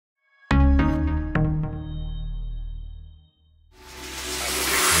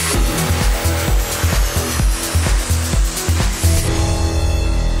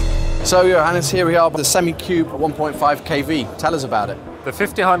So Johannes, here we are with the SEMIKUBE 1.5 kV. Tell us about it. The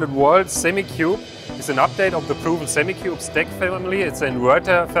 1500 volt SEMIKUBE is an update of the proven SEMIKUBE stack family. It's an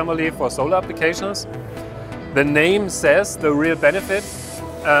inverter family for solar applications. The name says the real benefit.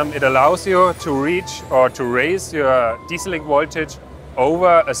 It allows you to reach or to raise your DC link voltage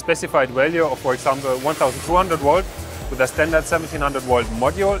over a specified value of, for example, 1200 volt with a standard 1700 volt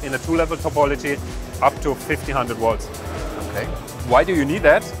module in a two-level topology up to 1500 volts. Okay. Why do you need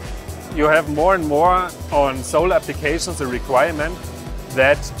that? You have more and more on solar applications a requirement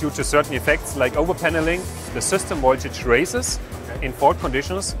that due to certain effects like overpaneling, the system voltage raises in fault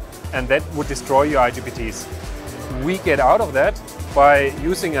conditions, and that would destroy your IGBTs. We get out of that by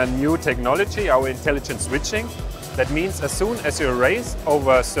using a new technology, our intelligent switching. That means as soon as you raise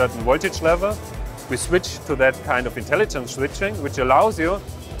over a certain voltage level, we switch to that kind of intelligent switching, which allows you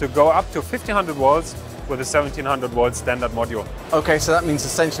to go up to 1500 volts with a 1700 volt standard module. Okay, so that means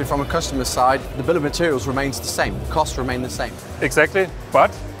essentially from a customer side, the bill of materials remains the same, the costs remain the same. Exactly,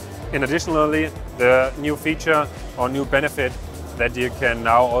 but in additionally, the new feature or new benefit that you can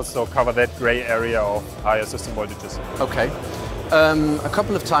now also cover that gray area of higher system voltages. Okay. A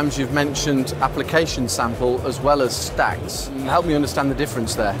couple of times you've mentioned application sample as well as stacks. Help me understand the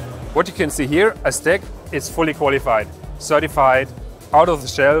difference there. What you can see here, a stack is fully qualified, certified, out of the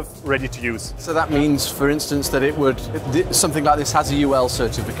shelf, ready to use. So that means, for instance, that something like this has a UL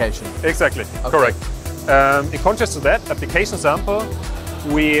certification? Exactly, okay. Correct. In contrast to that, application sample,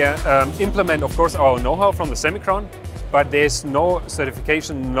 we implement, of course, our know-how from the Semikron, but there's no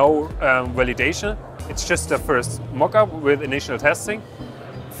certification, no validation. It's just the first mock-up with initial testing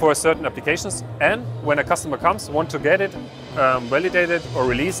for certain applications, and when a customer comes, want to get it validated or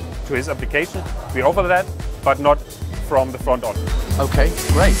released to his application, we offer that, but not from the front on. Okay,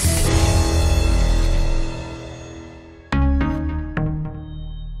 great.